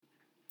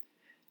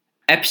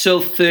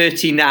Episode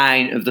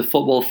 39 of the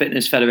Football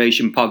Fitness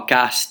Federation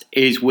podcast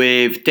is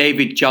with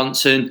David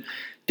Johnson.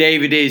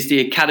 David is the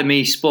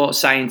Academy Sports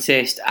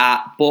Scientist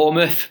at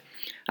Bournemouth,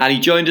 and he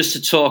joined us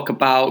to talk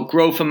about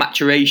growth and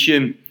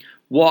maturation,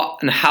 what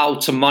and how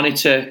to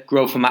monitor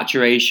growth and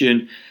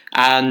maturation,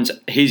 and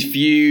his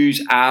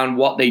views and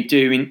what they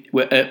do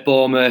at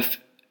Bournemouth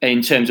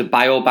in terms of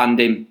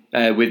biobanding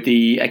with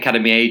the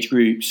Academy age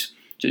groups.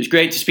 So it's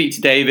great to speak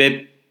to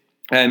David.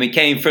 It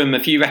came from a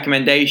few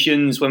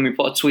recommendations when we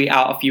put a tweet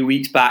out a few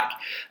weeks back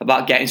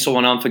about getting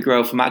someone on for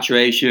growth and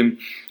maturation,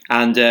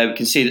 and we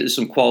can see that there's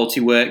some quality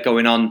work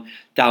going on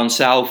down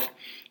south.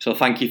 So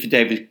thank you for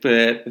David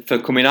for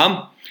coming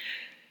on.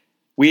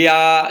 We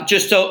are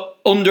just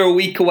under a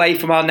week away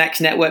from our next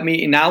network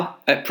meeting now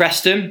at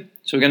Preston.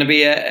 So we're going to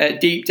be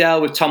at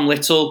Deepdale with Tom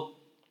Little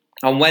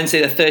on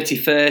Wednesday the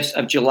 31st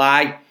of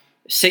July,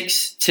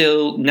 6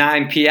 till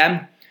 9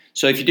 p.m.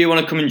 So if you do want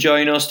to come and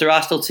join us, there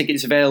are still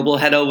tickets available.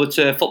 Head over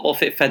to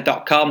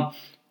footballfitfed.com,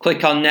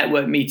 click on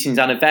network meetings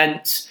and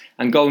events,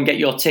 and go and get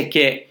your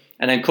ticket,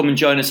 and then come and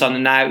join us on the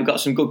night. We've got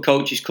some good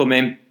coaches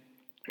coming,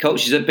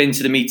 coaches that have been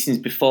to the meetings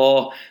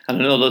before, and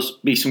I know there'll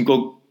be some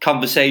good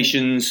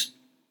conversations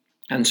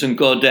and some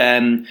good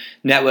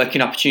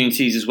networking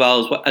opportunities as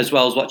well as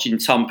watching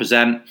Tom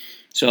present.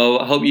 So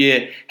I hope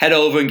you head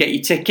over and get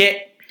your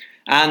ticket.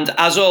 And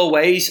as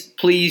always,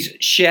 please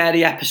share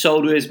the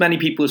episode with as many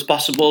people as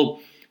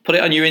possible. Put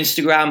it on your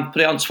Instagram,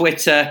 put it on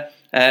Twitter,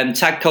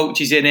 tag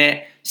coaches in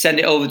it, send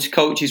it over to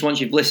coaches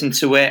once you've listened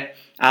to it.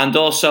 And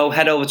also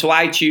head over to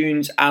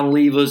iTunes and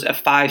leave us a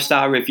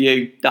 5-star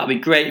review. That'd be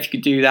great if you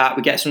could do that.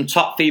 We get some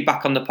top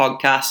feedback on the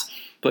podcast,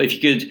 but if you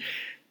could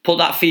put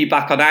that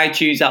feedback on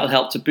iTunes, that'll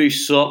help to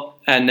boost us up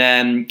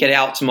and get it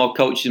out to more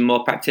coaches and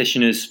more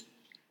practitioners.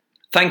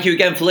 Thank you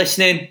again for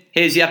listening.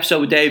 Here's the episode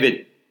with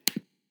David.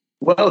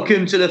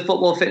 Welcome to the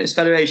Football Fitness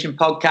Federation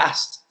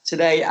podcast.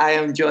 Today I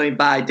am joined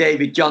by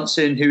David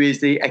Johnson, who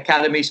is the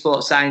Academy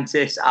Sports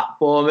Scientist at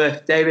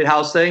Bournemouth. David,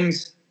 how's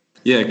things?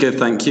 Yeah, good,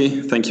 thank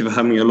you. Thank you for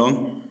having me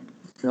along.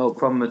 No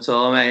problem at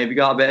all, mate. Have you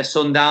got a bit of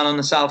sundown on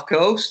the south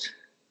coast?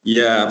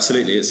 Yeah,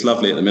 absolutely. It's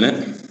lovely at the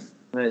minute.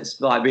 It's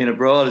like being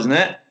abroad, isn't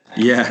it?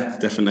 Yeah,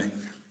 definitely.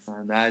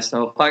 Nice.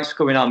 No, thanks for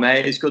coming on,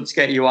 mate. It's good to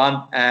get you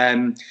on.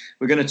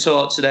 We're going to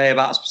talk today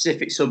about a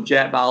specific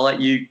subject, but I'll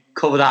let you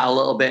cover that a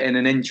little bit in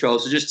an intro.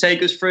 So just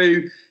take us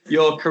through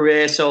your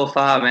career so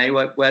far, mate.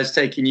 Where's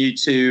taking you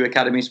to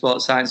Academy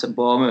Sports Science at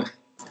Bournemouth?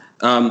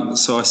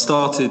 So I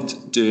started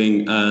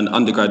doing an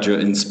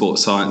undergraduate in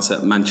sports science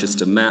at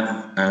Manchester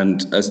Met,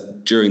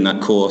 and during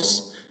that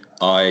course,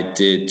 I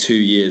did 2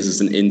 years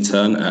as an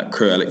intern at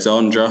Crewe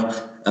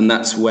Alexandra, and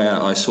that's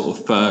where I sort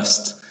of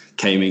first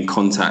came in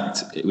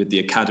contact with the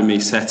academy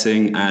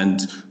setting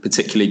and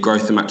particularly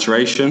growth and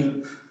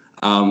maturation.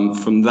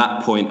 From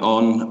that point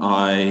on,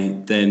 I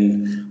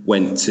then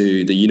went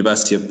to the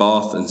University of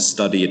Bath and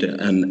studied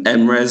an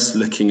MRes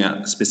looking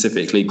at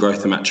specifically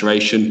growth and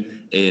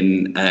maturation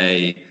in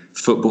a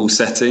football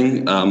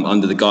setting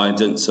under the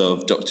guidance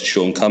of Dr.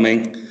 Sean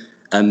Cumming.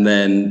 And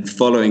then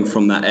following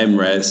from that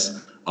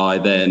MRes, I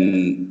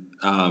then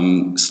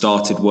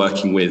started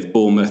working with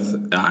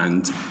Bournemouth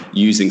and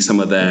using some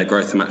of their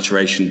growth and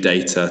maturation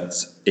data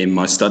in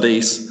my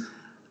studies.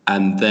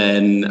 And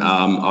then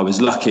I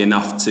was lucky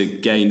enough to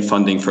gain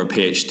funding for a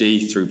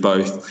PhD through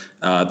both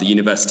the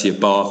University of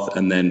Bath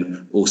and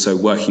then also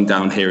working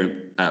down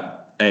here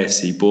at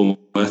AFC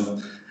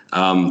Bournemouth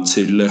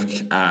to look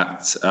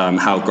at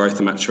how growth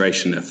and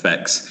maturation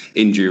affects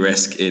injury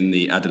risk in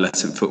the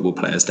adolescent football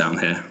players down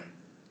here.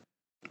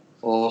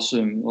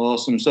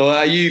 Awesome. So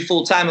are you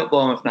full-time at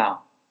Bournemouth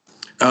now?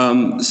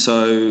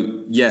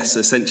 So yes,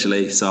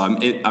 essentially. So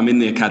I'm in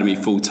the academy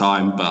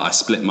full-time, but I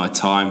split my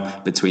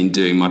time between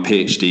doing my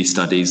PhD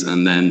studies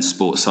and then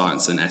sports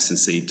science and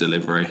S&C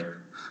delivery.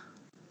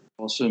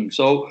 Awesome.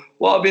 So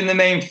what have been the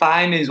main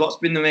findings? What's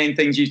been the main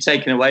things you've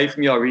taken away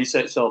from your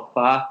research so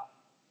far?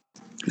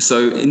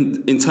 So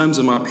in terms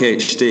of my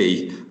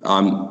PhD,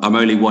 I'm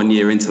only 1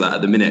 year into that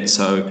at the minute.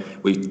 So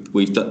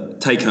we've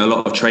taken a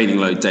lot of training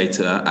load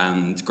data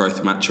and growth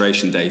and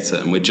maturation data,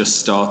 and we're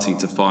just starting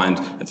to find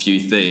a few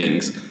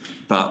things.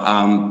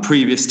 But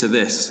previous to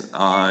this,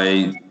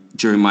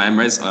 during my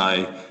MRes,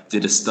 I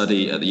did a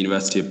study at the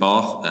University of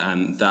Bath,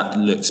 and that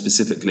looked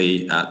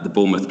specifically at the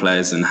Bournemouth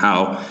players and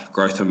how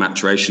growth and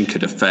maturation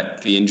could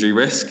affect the injury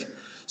risk.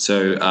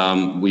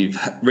 So we've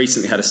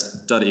recently had a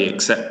study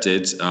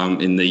accepted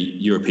in the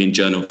European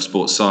Journal of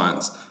Sports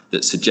Science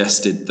that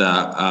suggested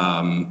that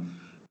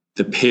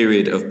the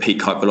period of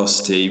peak height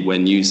velocity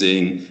when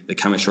using the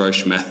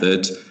Kamish-Roche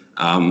method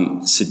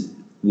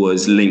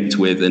was linked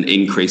with an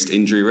increased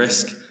injury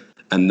risk.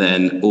 And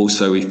then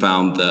also we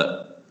found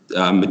that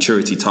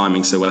maturity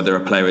timing, so whether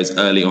a player is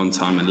early on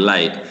time and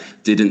late,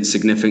 didn't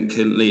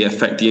significantly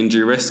affect the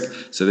injury risk.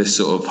 So this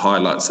sort of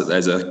highlights that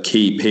there's a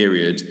key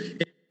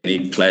period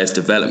in players'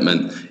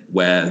 development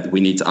where we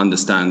need to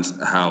understand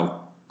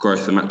how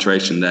growth and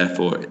maturation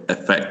therefore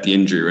affect the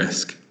injury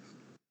risk.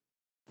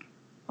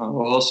 Oh,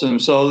 awesome.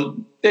 So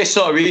this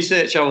sort of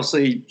research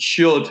obviously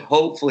should,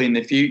 hopefully in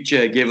the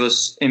future, give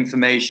us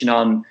information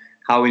on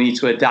how we need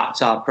to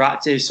adapt our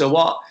practice. So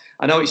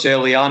I know it's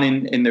early on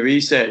in the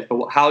research,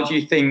 but how do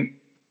you think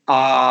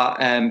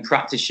our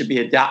practice should be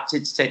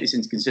adapted to take this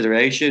into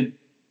consideration?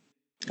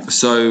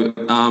 So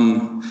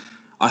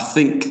I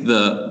think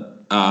that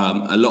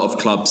a lot of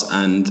clubs,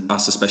 and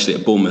us especially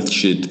at Bournemouth,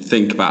 should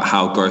think about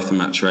how growth and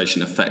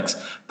maturation affects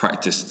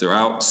practice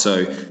throughout.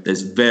 So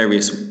there's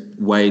various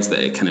ways that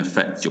it can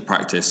affect your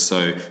practice.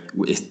 So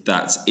if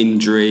that's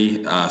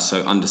injury,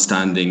 so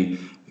understanding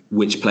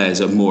which players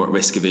are more at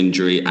risk of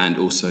injury, and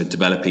also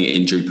developing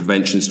injury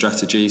prevention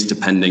strategies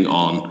depending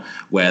on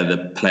where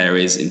the player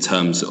is in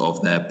terms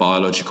of their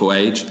biological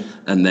age.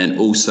 And then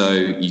also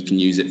you can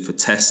use it for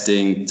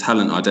testing,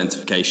 talent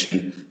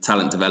identification,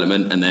 talent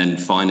development, and then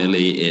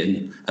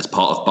finally as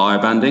part of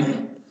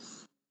biobanding.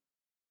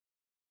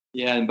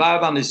 Yeah, and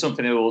bioband is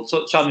something that we'll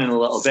touch on in a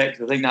little bit,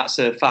 because I think that's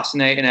a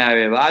fascinating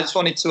area. But I just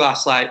wanted to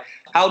ask,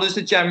 how does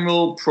the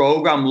general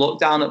programme look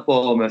down at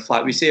Bournemouth?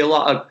 We see a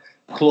lot of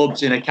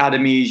clubs and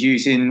academies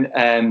using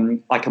a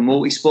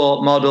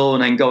multi-sport model,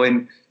 and then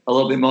going a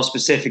little bit more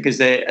specific as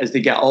they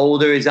get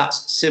older. Is that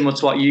similar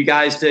to what you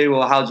guys do,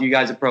 or how do you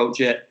guys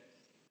approach it?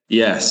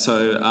 Yeah,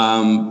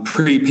 so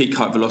pre-peak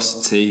height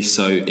velocity,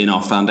 so in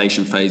our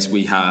foundation phase,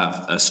 we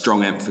have a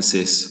strong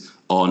emphasis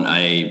on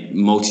a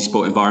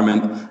multi-sport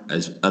environment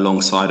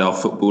alongside our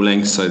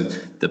footballing. So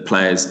the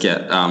players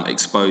get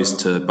exposed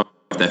to both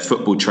their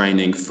football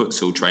training,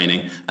 futsal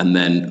training, and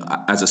then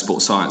as a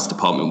sports science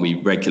department, we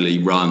regularly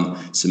run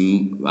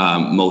some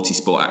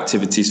multi-sport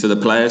activities for the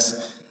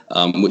players,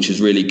 which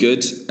is really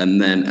good. And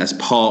then as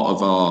part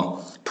of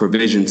our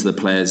provision to the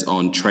players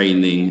on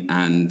training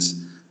and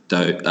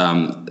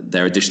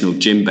their additional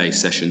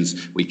gym-based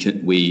sessions,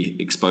 we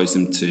expose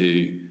them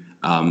to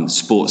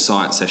sports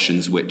science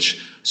sessions,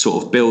 which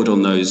sort of build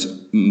on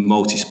those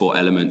multi-sport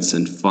elements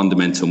and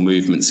fundamental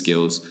movement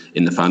skills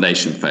in the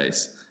foundation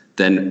phase.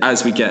 Then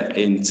as we get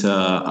into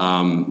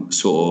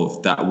sort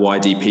of that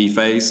YDP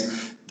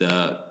phase,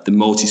 the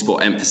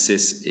multi-sport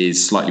emphasis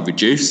is slightly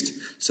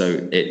reduced.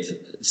 So it's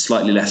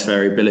slightly less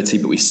variability,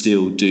 but we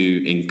still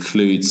do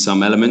include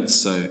some elements.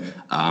 So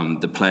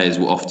the players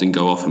will often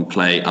go off and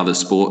play other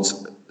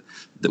sports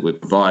that we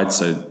provide.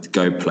 So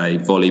go play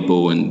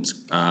volleyball and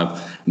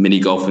mini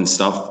golf and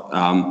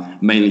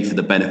stuff, mainly for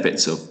the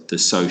benefits of the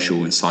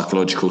social and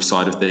psychological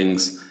side of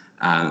things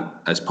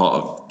as part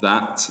of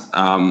that.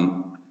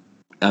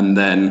 And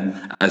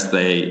then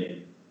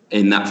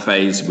in that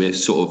phase, we're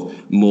sort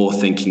of more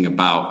thinking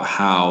about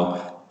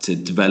how to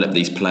develop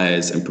these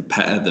players and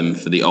prepare them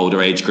for the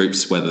older age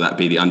groups, whether that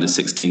be the under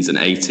 16s and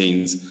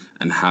 18s,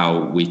 and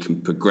how we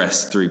can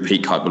progress through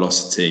peak height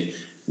velocity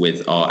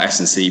with our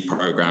S&C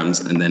programs,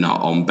 and then our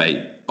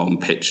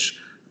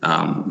on-pitch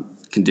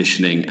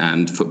conditioning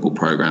and football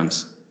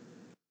programs.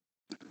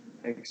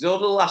 Because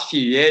over the last few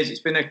years,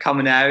 it's been a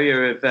common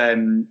area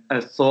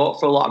of thought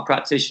for a lot of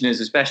practitioners,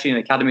 especially in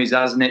academies,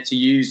 hasn't it, to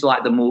use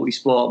the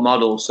multi-sport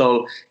model.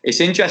 So it's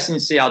interesting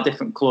to see how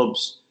different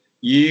clubs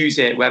use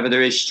it, whether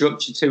there is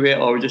structure to it,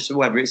 or just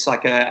whether it's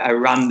a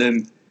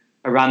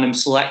random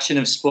selection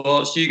of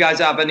sports. Do you guys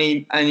have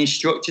any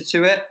structure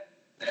to it?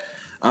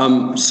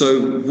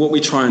 So what we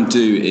try and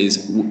do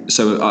is,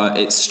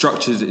 it's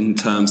structured in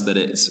terms that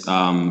it's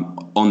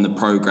on the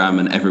program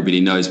and everybody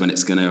knows when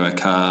it's going to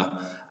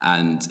occur,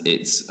 and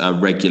it's a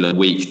regular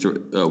weeks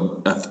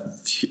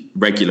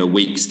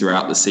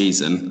throughout the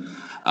season.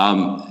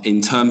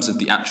 In terms of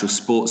the actual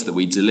sports that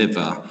we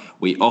deliver,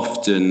 we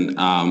often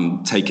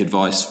take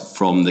advice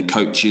from the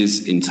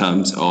coaches in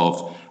terms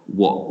of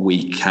what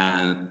we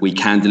can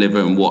deliver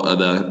and what are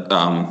the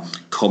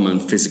common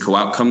physical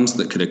outcomes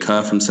that could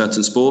occur from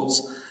certain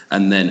sports.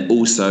 And then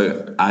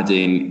also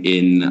adding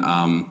in,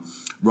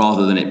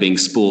 rather than it being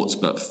sports,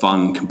 but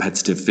fun,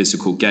 competitive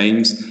physical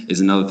games is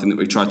another thing that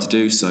we've tried to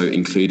do. So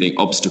including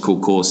obstacle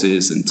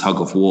courses and tug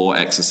of war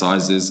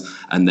exercises,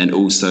 and then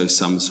also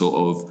some sort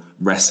of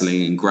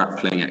wrestling and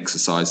grappling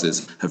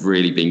exercises have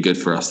really been good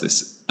for us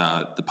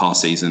the past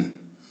season.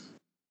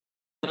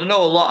 I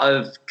know a lot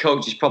of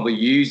coaches probably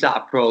use that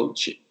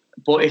approach,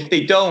 but if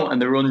they don't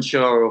and they're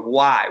unsure of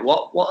why,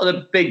 what are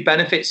the big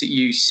benefits that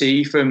you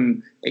see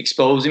from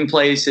exposing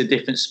players to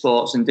different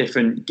sports and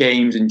different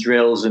games and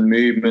drills and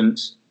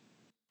movements?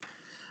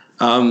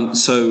 I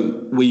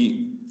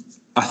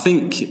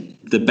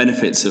think the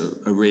benefits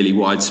are really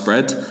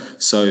widespread.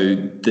 So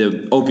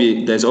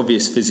there's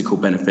obvious physical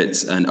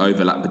benefits and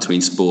overlap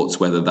between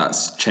sports, whether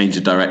that's change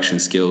of direction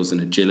skills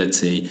and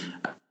agility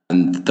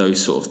and those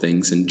sort of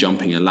things, and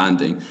jumping and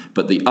landing.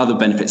 But the other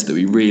benefits that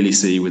we really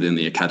see within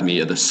the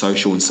academy are the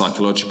social and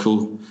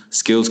psychological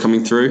skills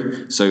coming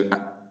through. So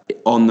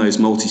on those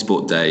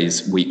multi-sport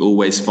days, we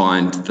always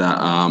find that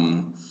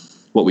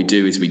what we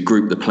do is we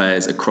group the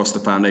players across the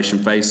foundation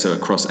phase, so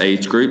across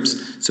age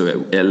groups. So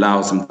it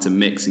allows them to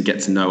mix and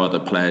get to know other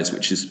players,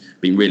 which has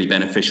been really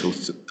beneficial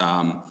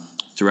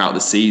throughout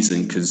the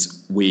season,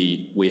 because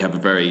we have a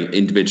very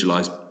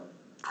individualized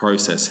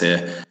process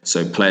here.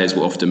 So players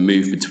will often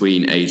move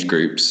between age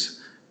groups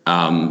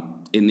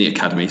in the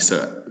academy.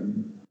 So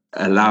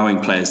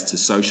allowing players to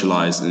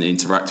socialise and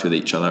interact with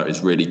each other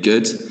is really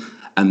good.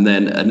 And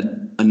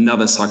then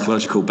another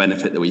psychological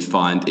benefit that we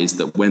find is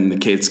that when the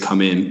kids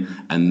come in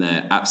and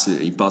they're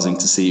absolutely buzzing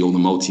to see all the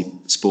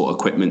multi-sport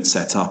equipment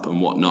set up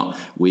and whatnot,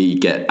 we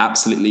get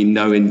absolutely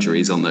no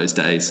injuries on those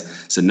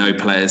days. So no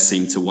players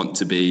seem to want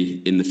to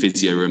be in the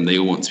physio room. They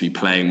all want to be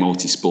playing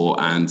multi-sport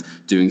and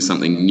doing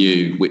something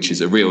new, which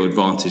is a real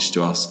advantage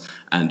to us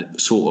and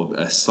sort of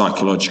a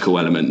psychological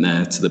element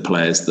there to the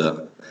players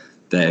that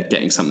they're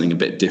getting something a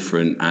bit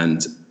different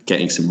and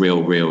getting some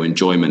real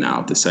enjoyment out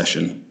of the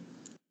session.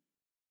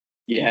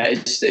 Yeah,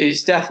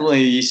 it's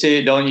definitely, you see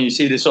it, don't you? You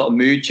see the sort of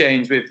mood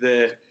change with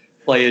the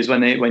players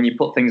when you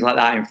put things like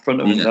that in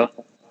front of them. Don't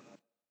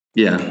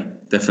you? Yeah,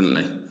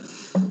 definitely.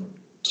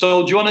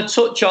 So do you want to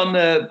touch on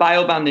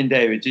biobanding,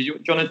 David? Do you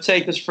want to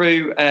take us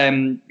through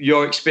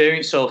your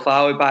experience so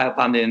far with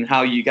biobanding and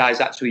how you guys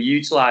actually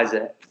utilise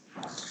it?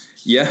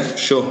 Yeah,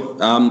 sure.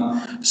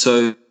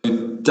 So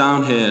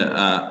down here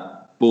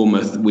at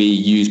Bournemouth, we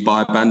use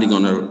biobanding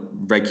on a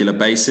regular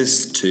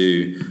basis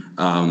to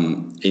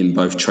in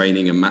both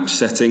training and match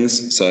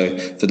settings. So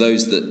for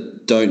those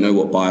that don't know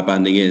what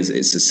biobanding is,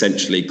 it's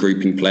essentially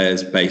grouping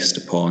players based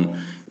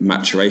upon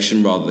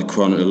maturation rather than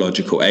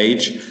chronological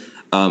age.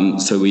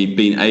 So we've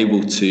been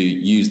able to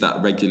use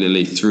that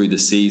regularly through the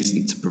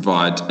season to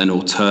provide an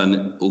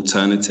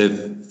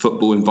alternative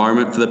football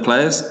environment for the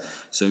players.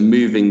 So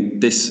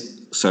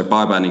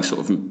biobanding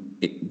sort of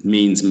it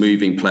means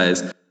moving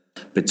players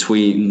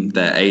between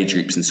their age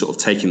groups and sort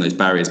of taking those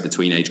barriers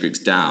between age groups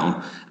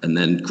down and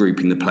then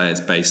grouping the players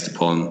based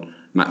upon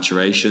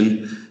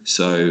maturation.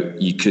 So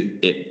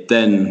it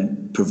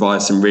then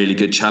provides some really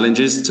good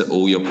challenges to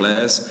all your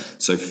players.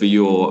 So for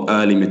your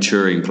early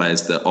maturing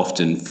players that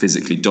often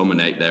physically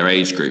dominate their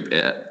age group,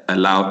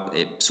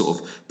 it sort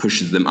of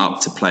pushes them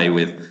up to play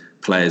with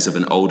players of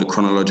an older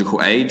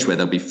chronological age where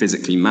they'll be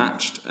physically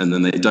matched, and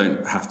then they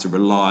don't have to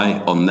rely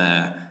on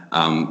their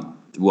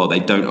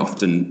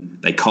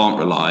they can't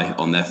rely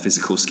on their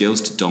physical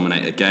skills to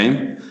dominate a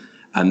game.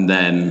 And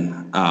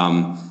then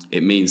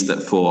it means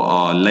that for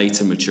our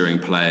later maturing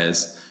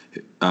players,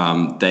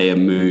 they are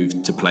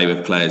moved to play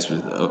with players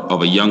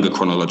of a younger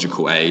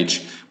chronological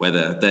age, where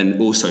they're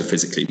then also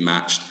physically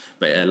matched,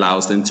 but it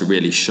allows them to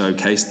really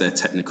showcase their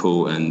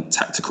technical and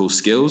tactical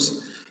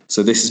skills.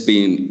 So this has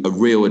been a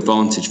real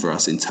advantage for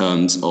us in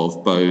terms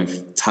of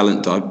both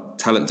talent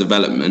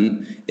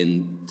development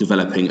in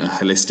developing a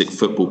holistic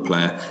football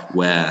player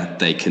where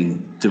they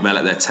can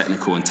develop their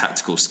technical and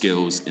tactical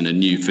skills in a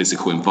new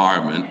physical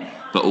environment,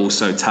 but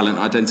also talent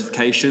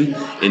identification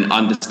in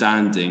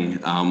understanding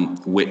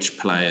which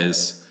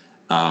players,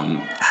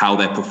 how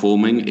they're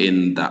performing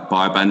in that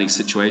biobanding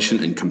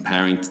situation and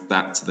comparing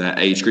that to their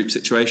age group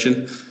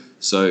situation.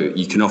 So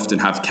you can often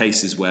have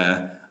cases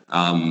where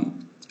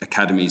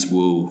academies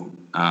will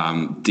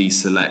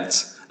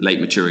deselect late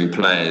maturing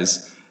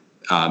players,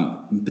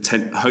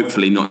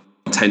 hopefully not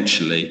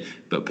intentionally,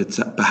 but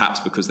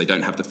perhaps because they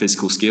don't have the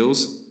physical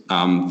skills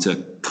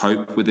to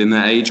cope within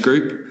their age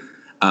group.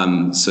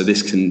 So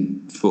this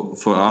can,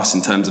 for us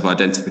in terms of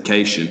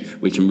identification,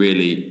 we can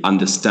really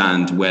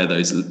understand where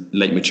those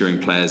late maturing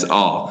players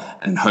are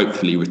and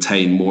hopefully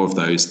retain more of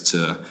those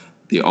to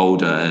the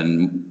older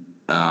and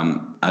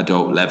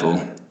adult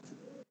level.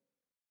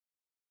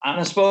 And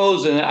I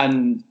suppose,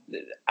 and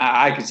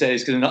I could say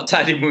this because I'm not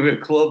tied in with a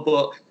club,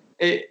 but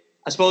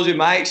I suppose in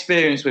my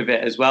experience with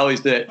it as well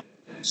is that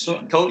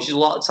coaches a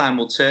lot of time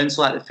will turn to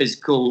like the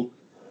physical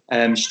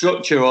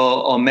structure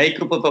or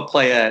makeup of a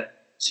player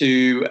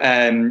to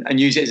and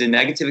use it as a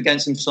negative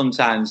against them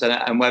sometimes,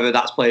 and whether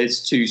that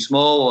player's too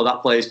small or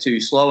that player's too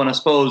slow. And I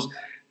suppose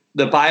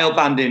the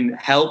biobanding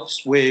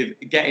helps with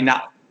getting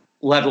that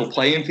level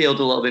playing field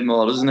a little bit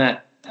more, doesn't it?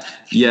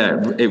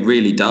 Yeah, it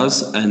really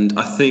does. And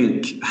I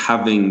think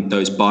having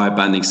those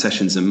biobanding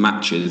sessions and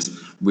matches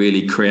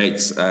really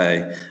creates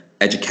a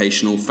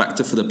educational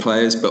factor for the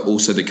players, but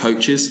also the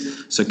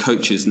coaches. So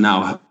coaches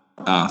now,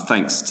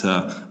 thanks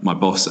to my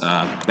boss,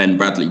 Ben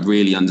Bradley,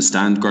 really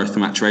understand growth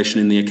and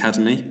maturation in the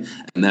academy.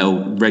 And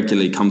they'll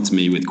regularly come to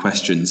me with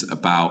questions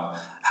about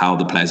how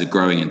the players are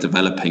growing and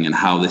developing and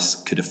how this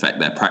could affect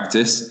their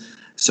practice.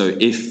 So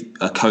if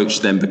a coach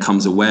then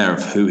becomes aware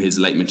of who his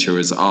late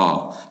maturers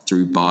are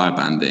through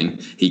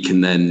biobanding, he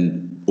can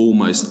then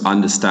almost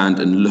understand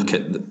and look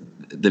at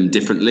them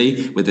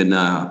differently within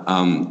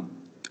a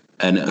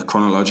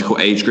chronological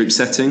age group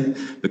setting,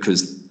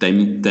 because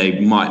they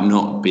might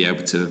not be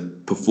able to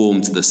perform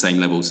to the same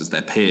levels as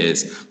their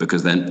peers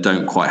because they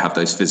don't quite have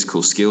those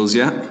physical skills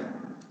yet.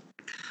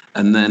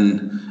 And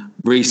then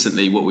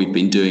recently what we've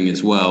been doing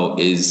as well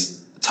is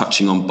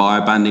touching on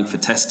biobanding for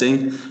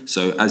testing.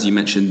 So as you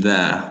mentioned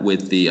there,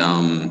 with the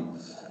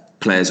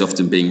players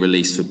often being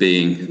released for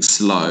being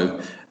slow,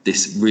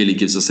 this really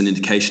gives us an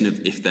indication of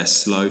if they're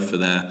slow for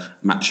their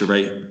mature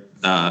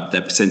rate,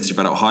 their percentage of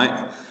adult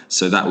height.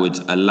 So that would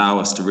allow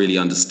us to really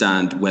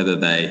understand whether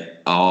they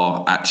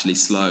are actually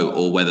slow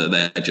or whether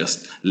they're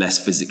just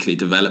less physically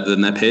developed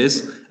than their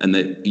peers. And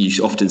that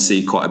you often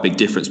see quite a big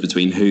difference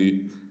between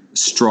who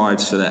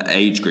strives for their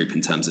age group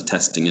in terms of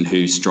testing and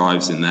who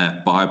strives in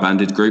their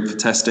biobanded group for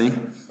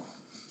testing.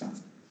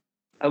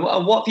 And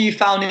what have you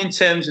found in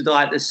terms of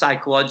the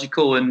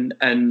psychological and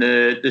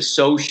the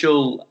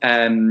social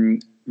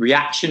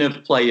reaction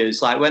of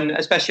players? Like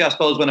especially I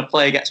suppose when a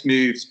player gets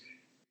moved,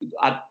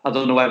 I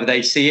don't know whether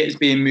they see it as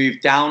being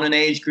moved down an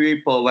age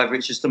group or whether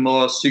it's just a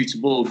more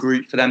suitable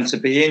group for them to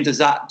be in. Do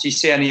you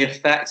see any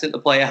effect that the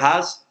player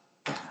has?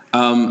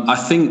 I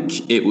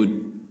think it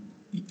would.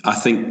 I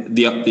think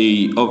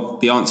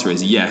the answer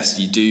is yes.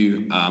 You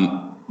do.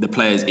 The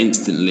players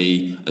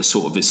instantly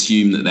sort of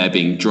assume that they're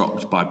being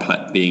dropped by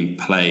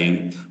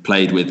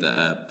played with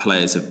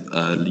players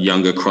of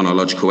younger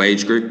chronological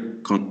age.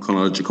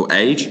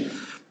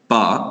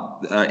 But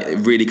it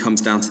really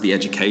comes down to the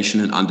education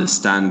and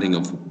understanding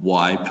of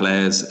why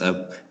players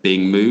are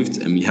being moved,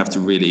 and you have to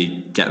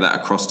really get that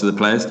across to the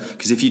players.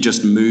 Because if you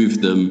just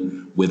move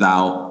them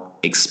without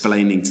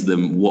explaining to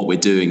them what we're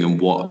doing and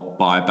what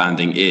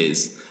biobanding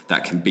is,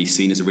 that can be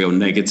seen as a real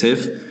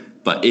negative.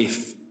 But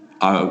if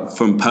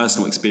from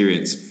personal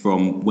experience,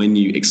 from when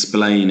you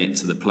explain it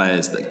to the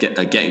players that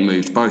are getting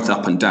moved both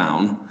up and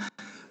down,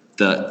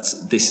 that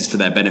this is for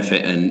their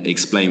benefit and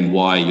explain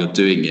why you're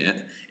doing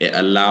it, it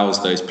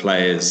allows those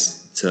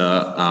players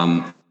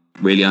to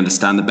really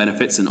understand the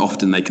benefits, and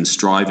often they can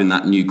strive in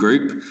that new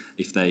group.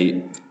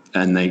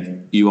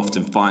 You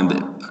often find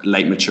that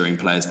late maturing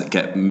players that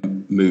get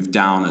moved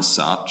down as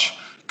such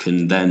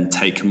can then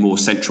take a more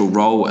central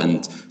role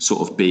and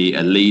sort of be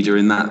a leader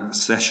in that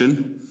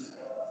session.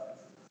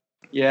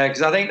 Yeah,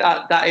 because I think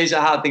that is a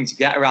hard thing to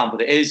get around,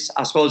 but I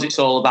suppose it's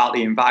all about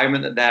the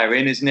environment that they're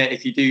in, isn't it?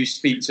 If you do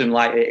speak to them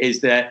like it is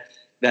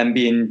them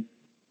being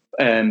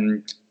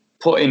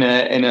put in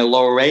a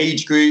lower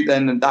age group,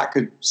 then that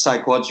could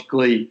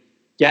psychologically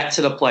get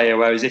to the player.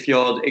 Whereas if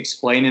you're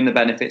explaining the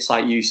benefits,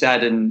 like you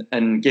said,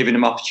 and giving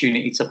them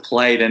opportunity to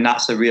play, then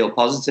that's a real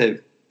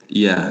positive.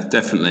 Yeah,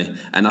 definitely.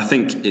 And I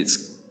think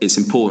it's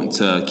important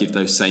to give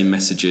those same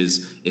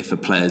messages if a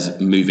player's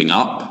moving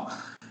up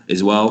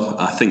as well.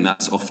 I think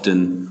that's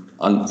often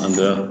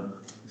under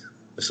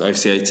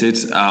associated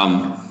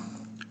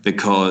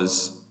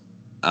because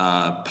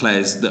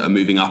players that are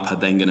moving up are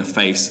then going to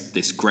face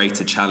this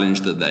greater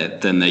challenge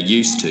than they're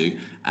used to,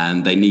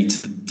 and they need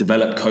to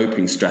develop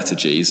coping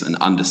strategies and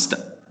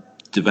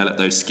develop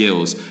those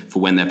skills for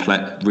when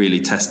they're really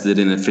tested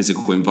in a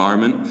physical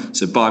environment.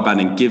 So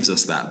biobanding gives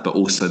us that, but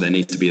also there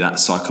needs to be that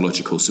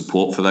psychological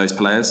support for those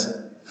players.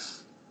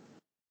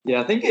 Yeah,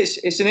 I think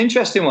it's an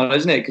interesting one,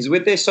 isn't it? Because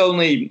with this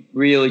only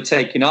really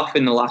taking off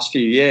in the last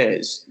few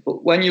years,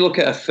 but when you look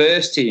at a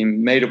first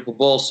team made up of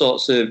all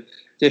sorts of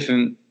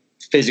different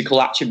physical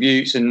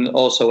attributes and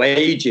also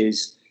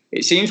ages,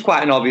 it seems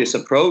quite an obvious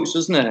approach,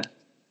 doesn't it?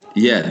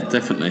 Yeah,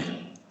 definitely.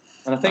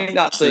 And I think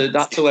that's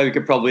the way we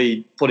could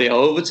probably put it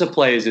over to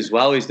players as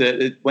well, is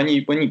that when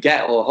you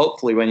get, or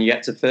hopefully when you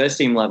get to first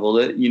team level,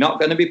 that you're not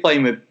going to be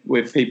playing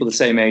with people the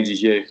same age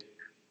as you.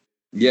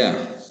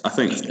 Yeah, I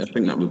think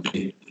that would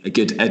be a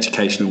good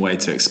educational way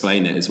to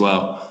explain it as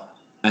well.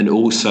 And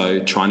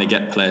also trying to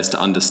get players to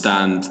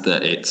understand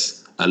that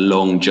it's a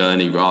long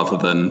journey rather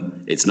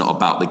than it's not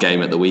about the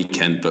game at the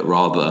weekend, but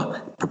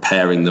rather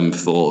preparing them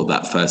for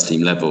that first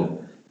team level.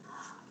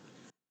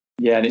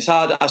 Yeah, and it's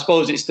hard. I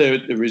suppose it's the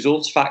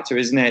results factor,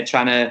 isn't it?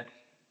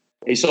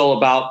 It's all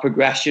about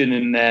progression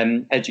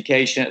and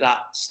education at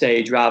that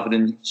stage rather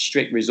than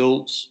strict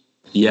results.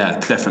 Yeah,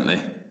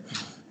 definitely.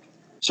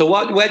 So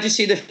where do you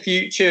see the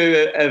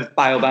future of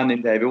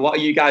biobanding, David? What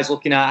are you guys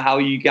looking at? How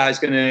are you guys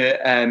going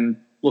to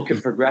look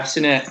at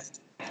progressing it?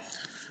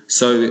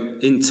 So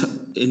in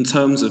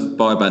terms of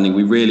biobanding,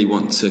 we really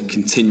want to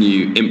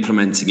continue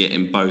implementing it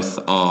in both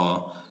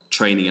our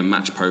training and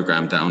match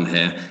program down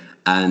here.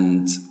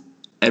 And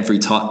every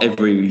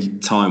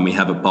time we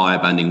have a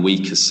biobanding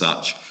week as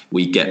such,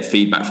 we get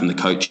feedback from the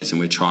coaches and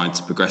we're trying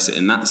to progress it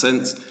in that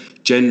sense.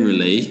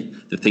 Generally,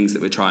 the things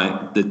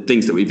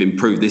that we've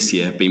improved this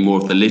year have been more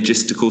of the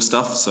logistical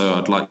stuff.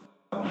 So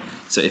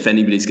if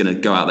anybody's going to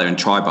go out there and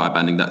try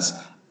biobanding, that's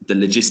the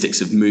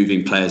logistics of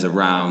moving players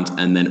around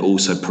and then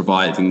also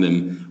providing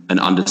them an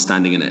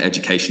understanding and an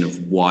education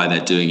of why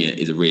they're doing it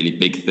is a really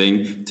big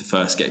thing to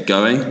first get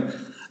going.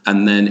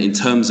 And then in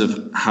terms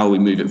of how we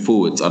move it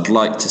forwards, I'd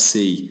like to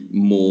see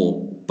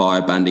more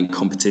biobanding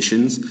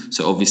competitions.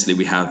 So obviously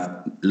we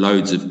have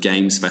loads of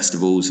games,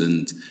 festivals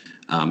and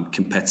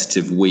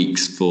competitive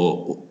weeks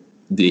for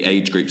the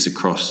age groups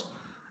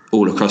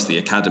all across the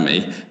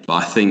academy. But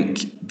I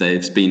think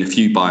there's been a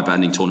few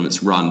biobanding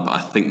tournaments run, but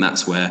I think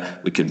that's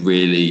where we could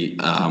really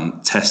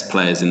test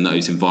players in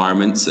those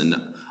environments and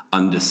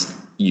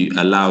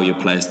allow your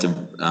players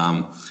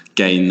to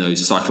gain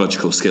those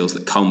psychological skills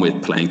that come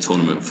with playing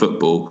tournament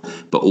football,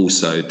 but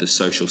also the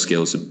social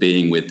skills of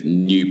being with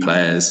new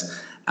players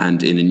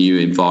and in a new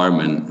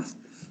environment.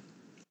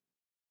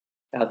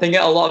 I think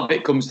a lot of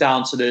it comes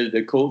down to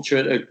the culture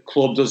at the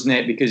club, doesn't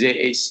it? Because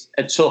it's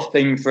a tough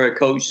thing for a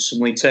coach to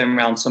suddenly turn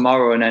around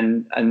tomorrow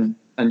and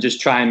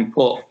just try and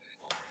put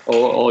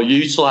or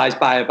utilise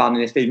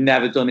biobanding if they've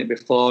never done it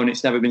before and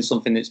it's never been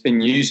something that's been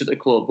used at the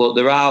club. But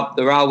there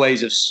are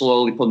ways of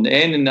slowly putting it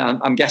in, and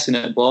I'm guessing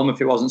at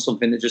Bournemouth it wasn't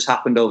something that just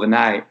happened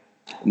overnight.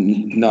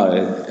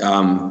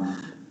 No.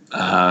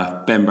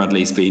 Ben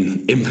Bradley's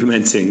been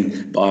implementing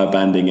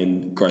biobanding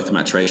and growth and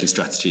maturation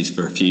strategies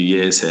for a few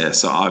years here.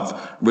 So I've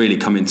really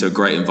come into a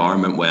great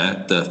environment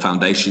where the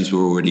foundations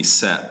were already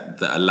set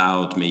that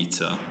allowed me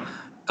to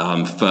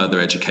further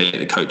educate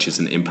the coaches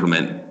and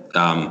implement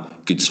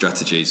good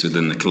strategies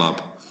within the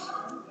club.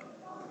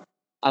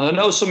 And I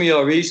know some of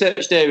your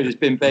research, David, has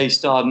been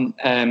based on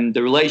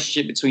the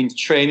relationship between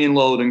training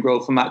load and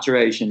growth and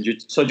maturation.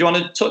 So do you want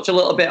to touch a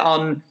little bit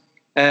on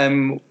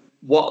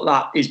what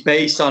that is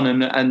based on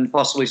and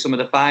possibly some of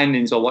the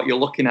findings or what you're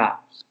looking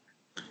at?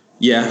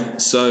 Yeah,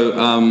 so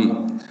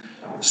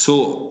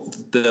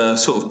the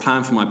sort of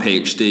plan for my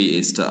PhD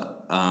is to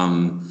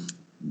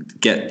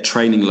get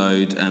training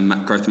load and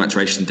growth and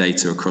maturation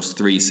data across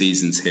 3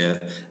 seasons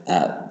here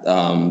at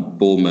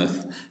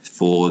Bournemouth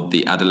for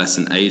the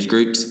adolescent age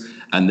groups,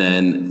 and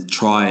then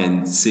try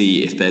and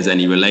see if there's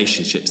any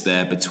relationships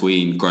there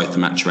between growth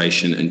and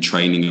maturation and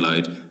training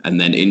load and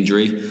then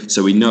injury.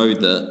 So we know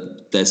that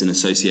there's an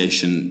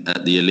association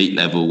at the elite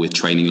level with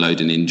training load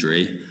and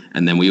injury.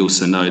 And then we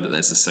also know that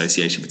there's an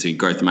association between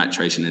growth and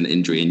maturation and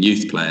injury in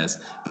youth players.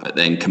 But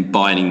then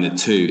combining the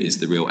two is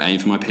the real aim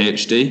for my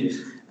PhD.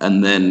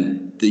 And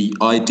then the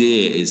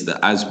idea is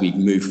that as we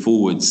move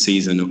forward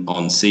season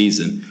on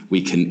season,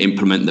 we can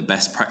implement the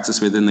best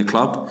practice within the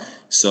club.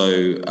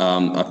 So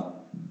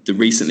the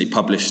recently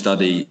published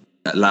study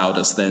allowed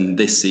us then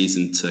this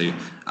season to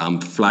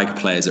flag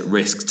players at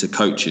risk to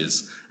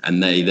coaches,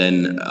 and they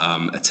then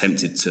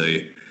attempted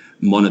to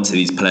monitor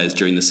these players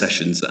during the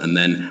sessions and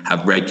then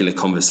have regular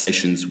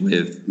conversations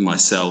with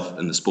myself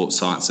and the sports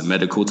science and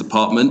medical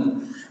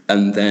department.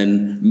 And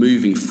then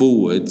moving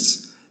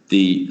forwards,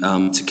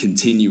 to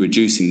continue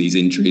reducing these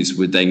injuries,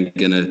 we're then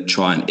going to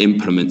try and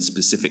implement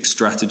specific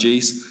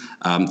strategies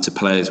to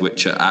players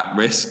which are at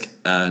risk,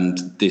 and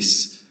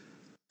this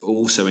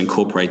also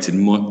incorporates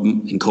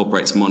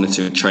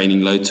monitoring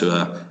training load to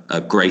a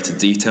greater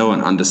detail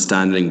and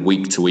understanding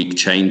week-to-week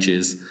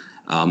changes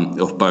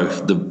of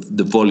both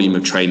the volume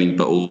of training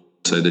but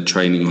also the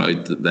training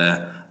load that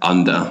they're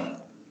under.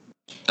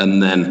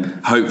 And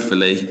then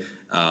hopefully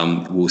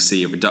we'll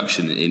see a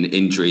reduction in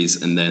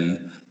injuries, and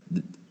then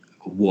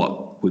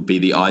what would be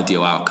the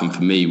ideal outcome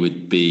for me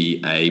would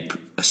be a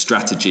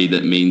strategy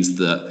that means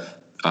that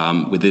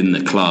within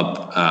the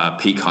club,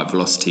 peak height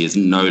velocity is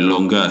no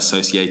longer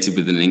associated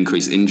with an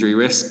increased injury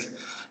risk.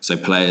 So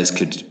players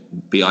could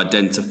be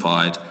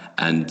identified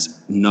and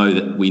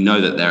we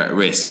know that they're at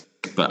risk,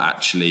 but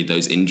actually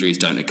those injuries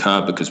don't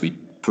occur because we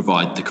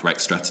provide the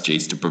correct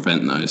strategies to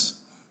prevent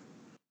those.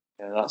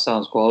 Yeah, that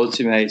sounds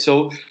quality, mate.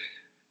 So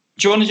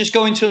do you want to just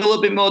go into a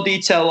little bit more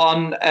detail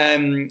on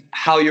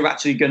how you're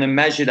actually going to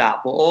measure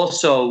that, but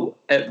also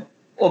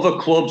other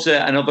clubs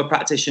and other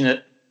practitioners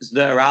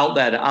that are out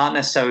there that aren't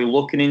necessarily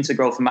looking into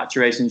growth and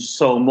maturation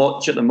so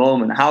much at the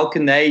moment? How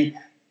can they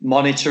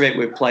monitor it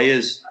with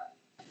players?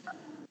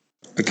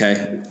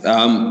 Okay,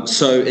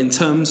 so in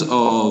terms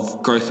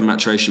of growth and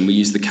maturation, we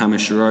use the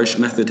Kamish-Roche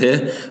method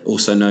here,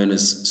 also known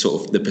as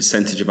sort of the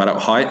percentage of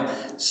adult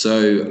height.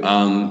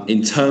 So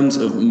in terms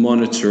of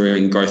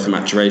monitoring growth and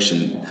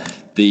maturation,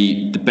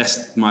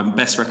 my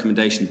best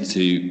recommendation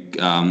to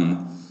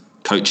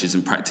coaches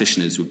and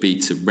practitioners would be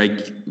to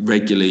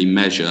regularly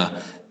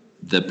measure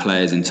the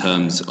players in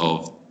terms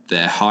of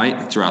their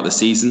height throughout the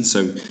season.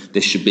 So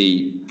this should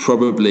be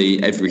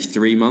probably every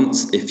 3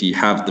 months. If you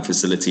have the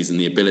facilities and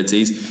the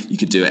abilities, you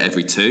could do it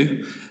every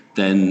 2.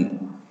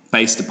 Then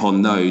based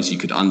upon those, you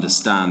could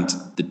understand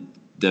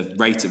the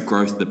rate of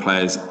growth the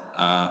players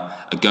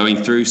are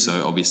going through.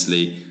 So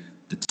obviously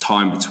the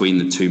time between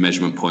the 2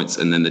 measurement points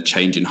and then the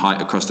change in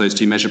height across those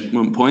 2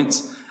 measurement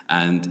points.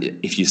 And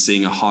if you're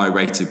seeing a high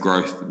rate of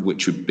growth,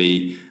 which would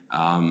be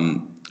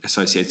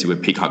associated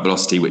with peak height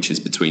velocity, which is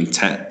between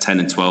 10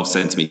 and 12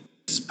 centimeters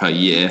per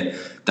year,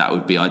 that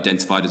would be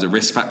identified as a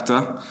risk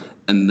factor.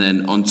 And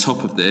then on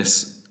top of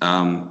this,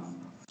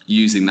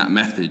 using that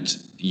method,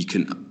 you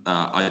can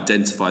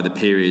identify the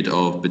period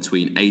of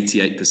between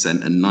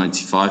 88% and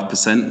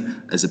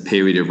 95% as a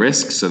period of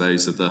risk. So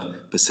those are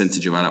the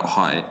percentage of adult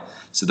height.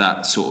 So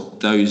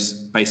those,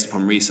 based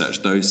upon research,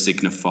 those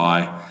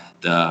signify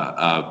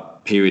the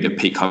period of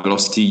peak high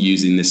velocity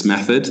using this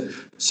method.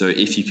 So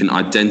if you can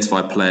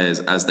identify players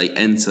as they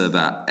enter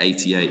that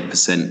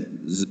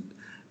 88%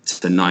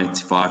 to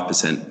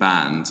 95%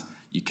 band,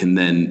 you can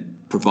then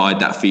provide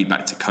that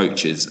feedback to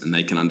coaches and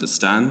they can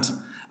understand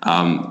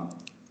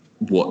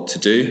what to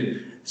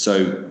do.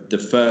 So the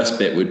first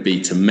bit would be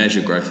to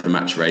measure growth and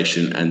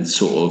maturation and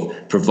sort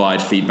of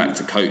provide feedback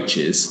to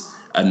coaches.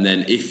 And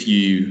then if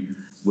you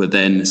were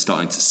then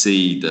starting to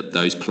see that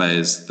those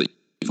players that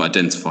you've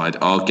identified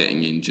are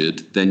getting injured,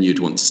 then you'd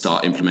want to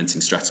start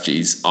implementing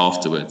strategies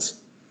afterwards.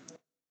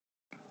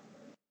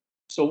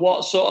 So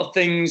what sort of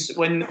things,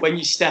 when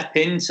you step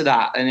into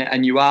that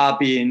and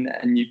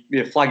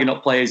you're flagging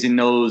up players in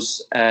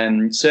those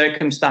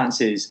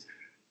circumstances,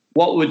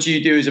 what would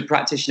you do as a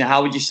practitioner?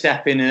 How would you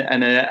step in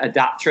and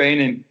adapt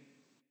training?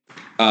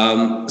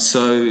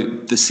 So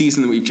the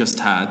season that we've just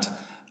had,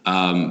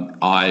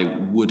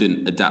 I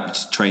wouldn't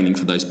adapt training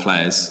for those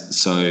players.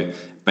 So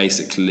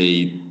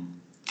basically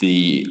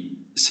the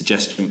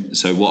suggestion,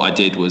 so what I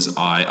did was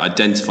I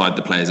identified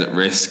the players at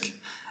risk,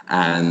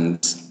 and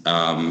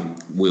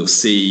we'll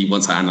see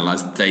once I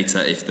analyse the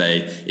data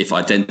if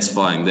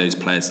identifying those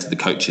players to the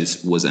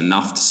coaches was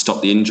enough to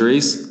stop the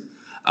injuries.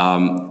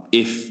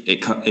 If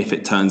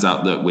it turns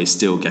out that we're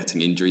still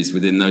getting injuries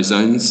within those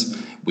zones,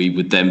 we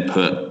would then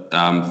put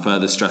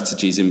further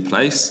strategies in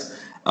place.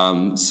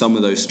 Some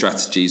of those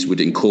strategies would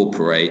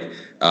incorporate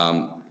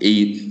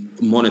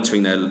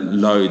monitoring their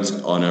loads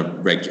on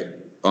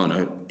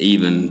an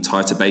even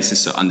tighter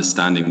basis, so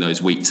understanding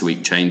those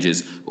week-to-week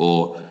changes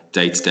or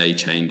day-to-day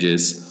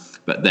changes,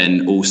 but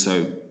then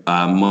also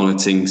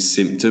monitoring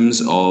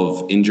symptoms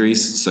of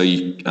injuries. So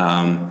you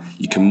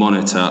can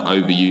monitor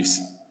overuse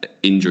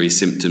injury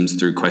symptoms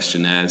through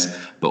questionnaires,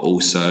 but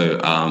also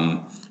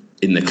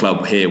in the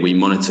club here we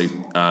monitor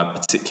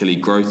particularly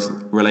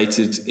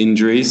growth-related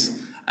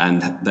injuries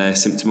and their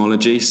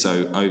symptomology.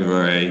 So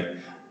over a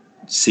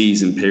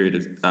season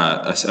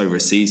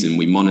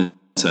we monitor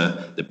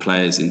the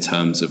players in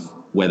terms of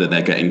whether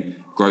they're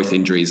getting growth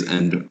injuries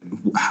and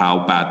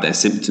how bad their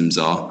symptoms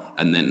are,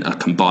 and then are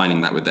combining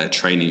that with their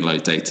training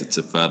load data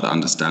to further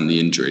understand the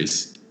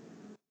injuries.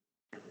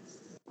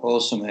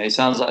 Awesome, it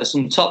sounds like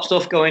some top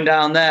stuff going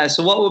down there.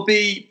 So what would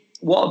be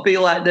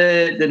like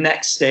the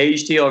next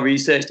stage to your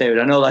research, David?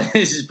 I know that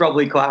this is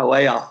probably quite a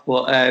way off,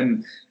 but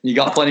you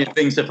got plenty of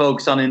things to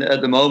focus on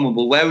at the moment.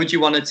 But where would you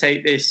want to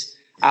take this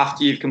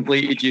after you've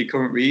completed your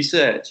current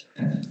research?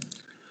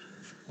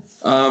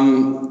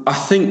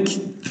 I think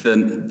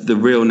the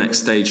real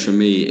next stage for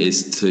me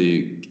is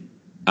to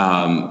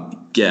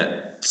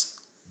get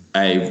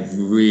a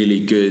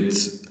really good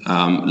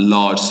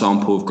large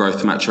sample of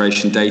growth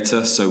maturation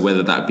data. So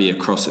whether that be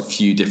across a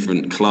few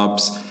different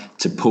clubs,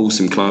 to pull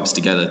some clubs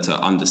together to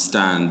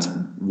understand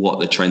what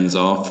the trends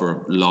are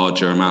for a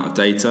larger amount of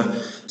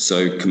data.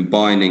 So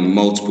combining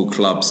multiple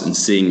clubs and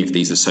seeing if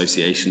these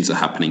associations are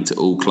happening to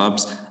all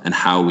clubs, and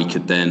how we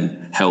could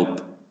then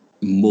help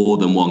more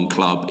than one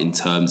club in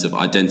terms of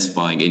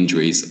identifying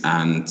injuries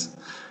and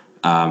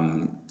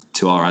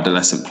to our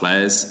adolescent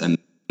players, and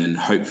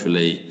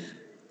hopefully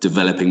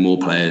developing more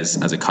players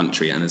as a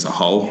country and as a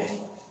whole.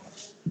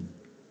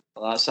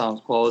 Well, that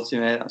sounds quality,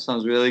 mate. That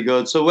sounds really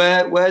good. So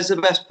where's the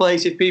best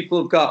place if people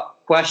have got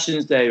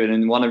questions, David,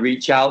 and want to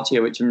reach out to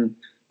you, which I'm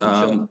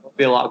sure there'll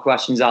be a lot of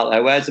questions out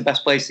there. Where's the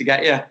best place to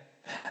get you?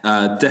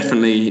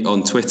 Definitely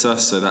on Twitter.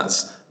 So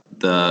that's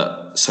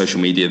the social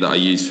media that I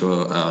use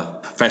for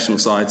professional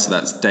side. So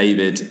that's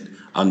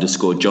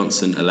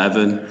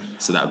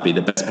David_Johnson11. So that would be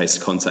the best place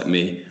to contact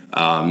me.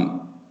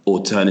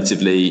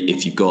 Alternatively,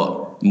 if you've got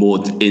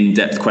more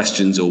in-depth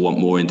questions or want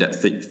more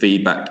in-depth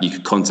feedback, you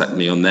can contact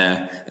me on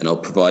there, and I'll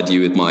provide you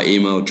with my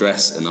email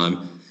address. And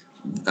I'm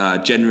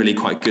generally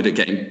quite good at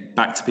getting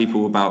back to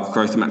people about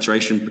growth and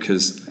maturation,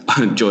 because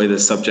I enjoy the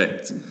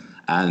subject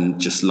and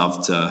just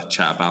love to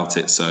chat about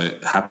it. So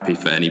happy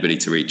for anybody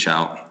to reach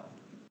out.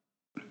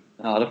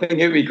 I think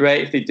it would be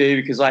great if they do,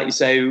 because like you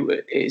say,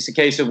 it's a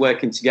case of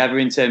working together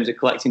in terms of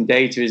collecting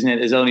data, isn't it?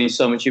 There's only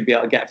so much you'll be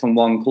able to get from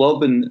one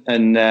club and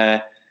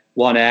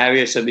one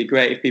area. So it'd be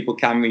great if people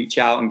can reach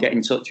out and get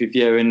in touch with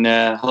you and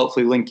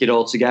hopefully link it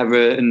all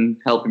together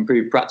and help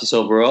improve practice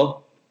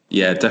overall.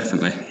 Yeah,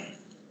 definitely.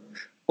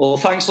 Well,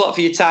 thanks a lot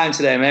for your time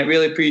today, mate.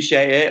 Really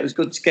appreciate it. It was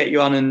good to get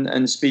you on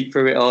and speak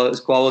through it all. It's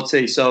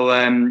quality. So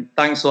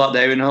thanks a lot,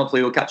 David, and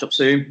hopefully we'll catch up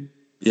soon.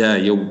 Yeah,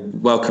 you're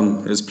welcome.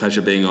 It was a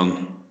pleasure being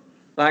on.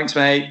 Thanks,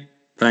 mate.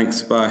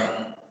 Thanks.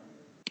 Bye.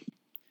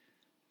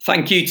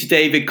 Thank you to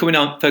David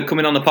for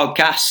coming on the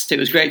podcast. It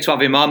was great to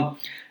have him on.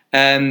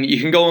 You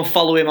can go and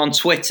follow him on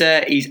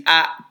Twitter. He's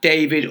at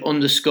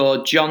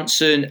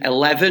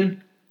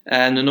David_Johnson11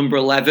 and the number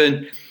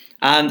 11.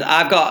 And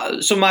I've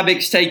got some of my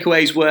biggest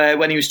takeaways were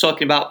when he was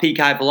talking about peak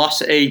high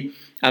velocity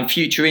and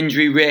future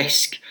injury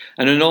risk.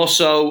 And then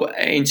also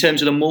in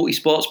terms of the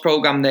multi-sports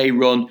program they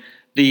run,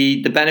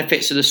 the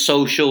benefits of the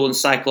social and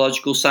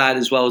psychological side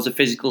as well as the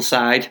physical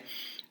side.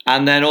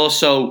 And then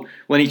also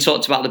when he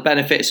talked about the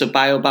benefits of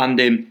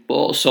biobanding, but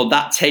also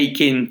that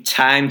taking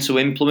time to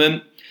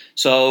implement.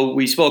 So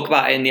we spoke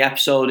about it in the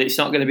episode. It's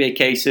not going to be a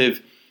case of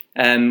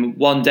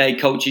one day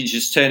coaches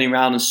just turning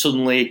around and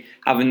suddenly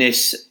having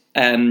this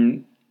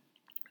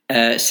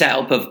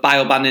setup of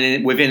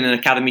biobanding within an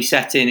academy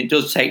setting. It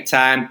does take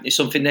time. It's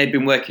something they've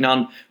been working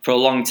on for a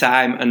long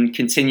time and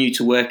continue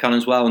to work on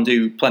as well and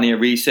do plenty of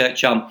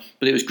research on.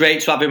 But it was great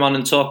to have him on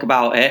and talk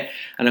about it,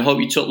 and I hope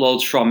you took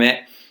loads from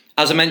it.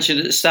 As I mentioned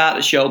at the start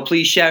of the show,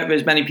 please share it with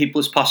as many people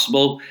as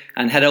possible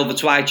and head over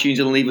to iTunes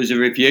and leave us a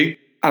review.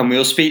 And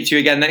we'll speak to you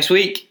again next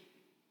week.